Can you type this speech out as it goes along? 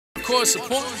record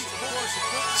support.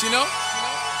 You know?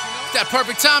 It's that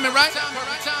perfect timing, right?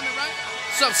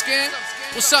 What's up, Scan?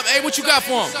 What's up, A? What you got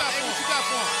for him?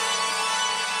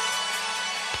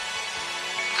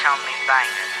 Tell me,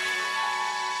 bang.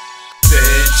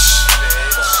 Bitch,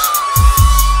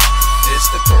 it's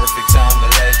the perfect time to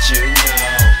let you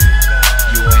know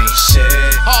you ain't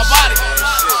shit. Hard body.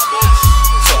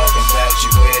 Talking about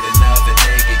you with another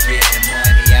nigga getting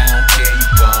money, I don't care, you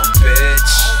bum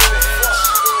bitch.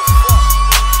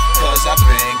 Cause I've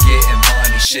been getting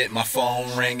money, shit, my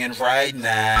phone ringing right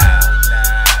now.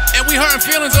 And we hurting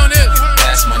feelings on this.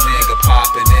 That's my nigga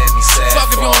popping in me, said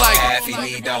Fuck if you don't like it. half, he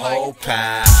need the whole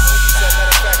pound.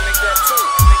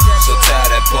 So tell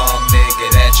that bum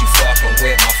nigga that you fucking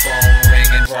with, my phone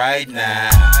ringing right now.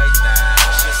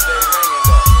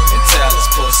 And tell his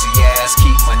pussy ass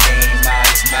keep my name out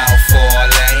his mouth or I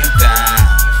lay him down.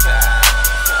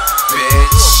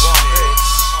 Bitch,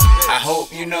 I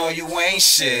hope you know you ain't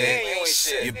shit,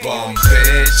 you bum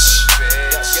bitch.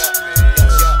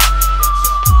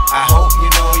 I hope you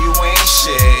know you ain't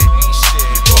shit,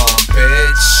 you bum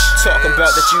bitch. Talking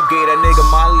about that you gave that nigga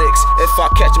my licks. If I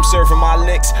catch him serving my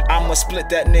licks, I'ma split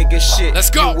that nigga shit.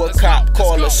 Let's go. You a cop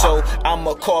caller, so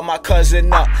I'ma call my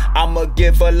cousin up. I'ma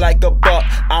give her like a buck.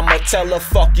 I'ma tell her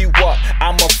fuck you up.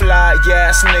 I'm a fly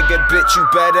ass nigga, bitch. You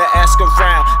better ask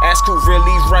around. Ask who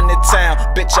really run the town.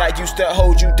 Bitch, I used to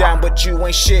hold you down, but you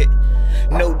ain't shit.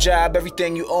 No job,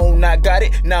 everything you own, I got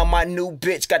it. Now my new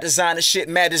bitch got designer shit,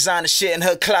 mad designer shit in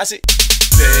her closet.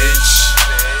 Bitch,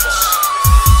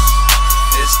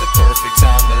 it's the perfect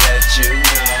time to let you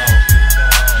know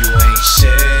you ain't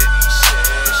shit.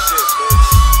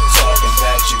 Talking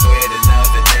about you with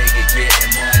another nigga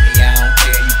getting money, I don't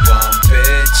care, you bum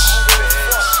bitch.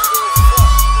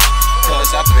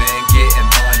 Cause I've been getting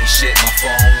money, shit, my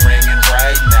phone ringing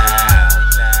right now.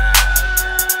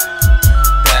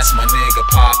 That's my nigga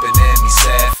popping in me,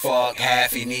 said fuck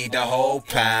half, he need the whole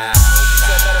pound.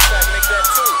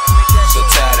 So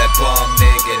tell that bum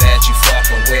nigga that you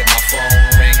fucking with, my phone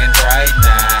ringing right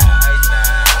now.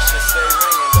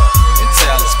 And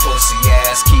tell his pussy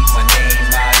ass keep my name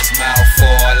out his mouth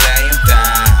or I lay him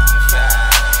down.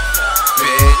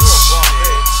 Bitch,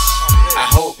 I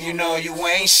hope you know you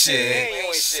ain't shit,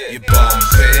 you bum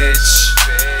bitch.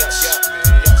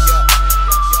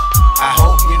 I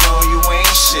hope you know you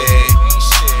ain't shit,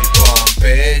 you bum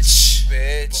bitch.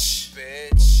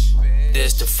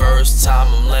 This the first time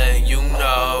I'm letting you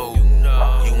know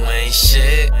you ain't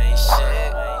shit. And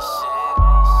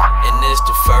this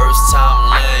the first time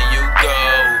I'm letting you go.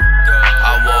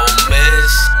 I won't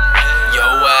miss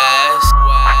your ass.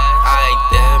 I ain't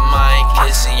them, I ain't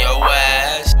kissing your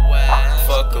ass.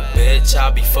 Fuck a bitch,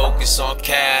 I be focused on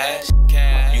cash.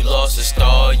 You lost a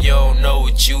star, you don't know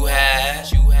what you had.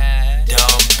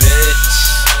 Dumb bitch,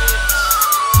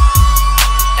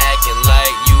 acting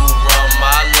like you run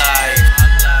my life.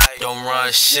 Don't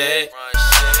run shit.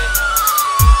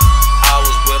 I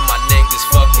was with my niggas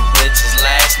fucking bitches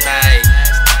last night.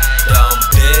 Dumb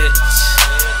bitch.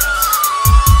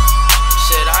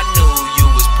 Shit, I knew you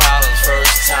was problems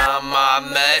first time I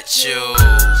met you.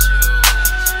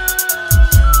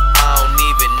 I don't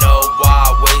even know why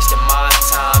I wasted my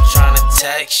time trying to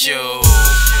text you.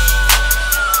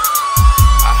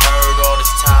 I heard all this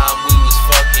time we was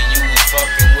fucking, you was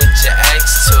fucking with your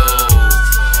ex too.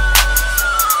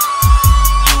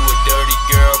 You a dirty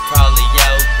girl, probably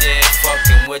out there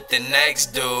fucking with the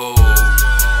next dude.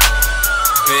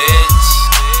 Bitch,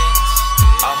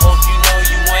 I hope you know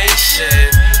you ain't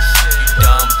shit, you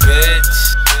dumb bitch.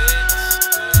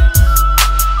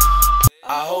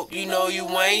 I hope you know you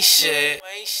ain't shit,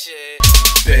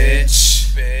 bitch.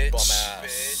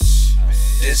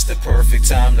 This the perfect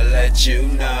time to let you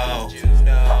know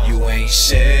you ain't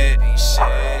shit.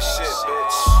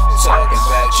 Talking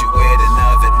about you with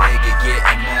another nigga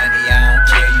getting money, I don't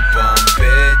care, you bum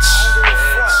bitch.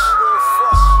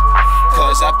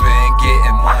 Cause I've been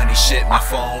getting money, shit, my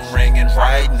phone ringing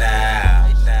right now.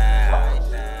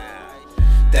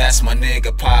 That's my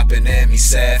nigga popping in me,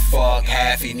 said fuck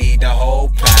half, he need the whole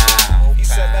pound. He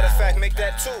said, matter of fact, make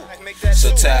that two.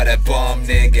 So tell that bum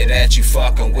nigga that you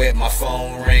fucking with, my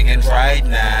phone ringing right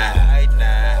now.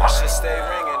 Shit stay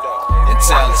ringing though. And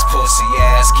tell his pussy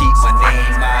ass keep my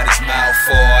name out his mouth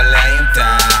or I lay him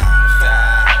down.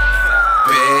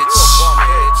 Bitch,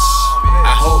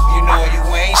 I hope you know you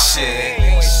ain't shit,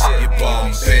 you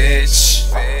bum bitch.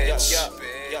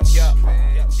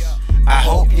 I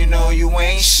hope you know you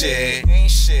ain't shit,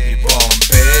 you bum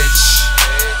bitch.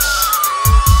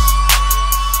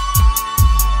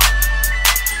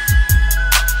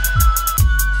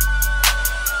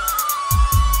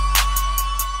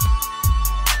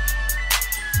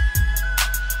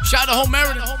 Shout out to whole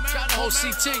Meriden. Shout out to whole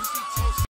CT.